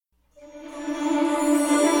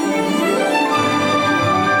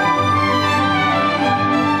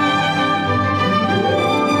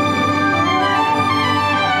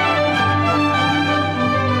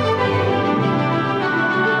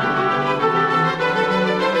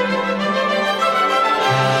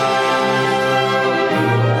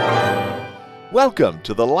Welcome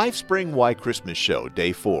to the Lifespring Why Christmas Show,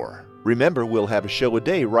 Day 4. Remember, we'll have a show a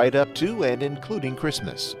day right up to and including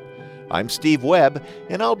Christmas. I'm Steve Webb,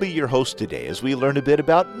 and I'll be your host today as we learn a bit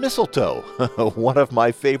about mistletoe, one of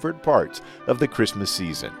my favorite parts of the Christmas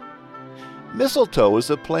season. Mistletoe is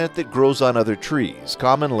a plant that grows on other trees,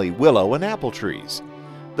 commonly willow and apple trees.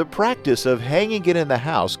 The practice of hanging it in the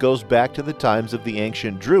house goes back to the times of the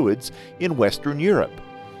ancient Druids in Western Europe.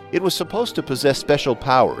 It was supposed to possess special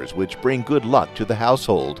powers which bring good luck to the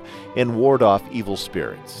household and ward off evil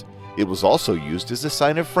spirits. It was also used as a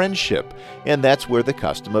sign of friendship, and that's where the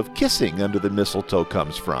custom of kissing under the mistletoe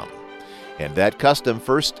comes from. And that custom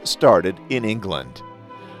first started in England.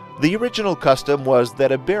 The original custom was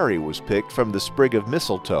that a berry was picked from the sprig of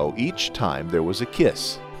mistletoe each time there was a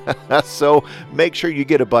kiss. So make sure you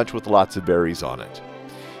get a bunch with lots of berries on it.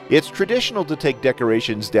 It's traditional to take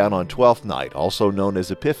decorations down on Twelfth Night, also known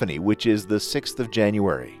as Epiphany, which is the 6th of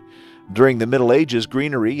January. During the Middle Ages,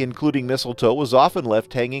 greenery, including mistletoe, was often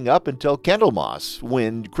left hanging up until Candlemas,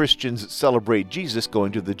 when Christians celebrate Jesus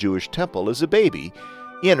going to the Jewish temple as a baby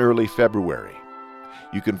in early February.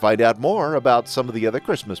 You can find out more about some of the other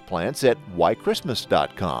Christmas plants at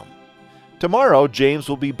whychristmas.com. Tomorrow, James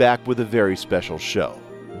will be back with a very special show.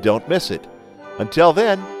 Don't miss it. Until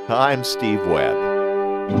then, I'm Steve Webb.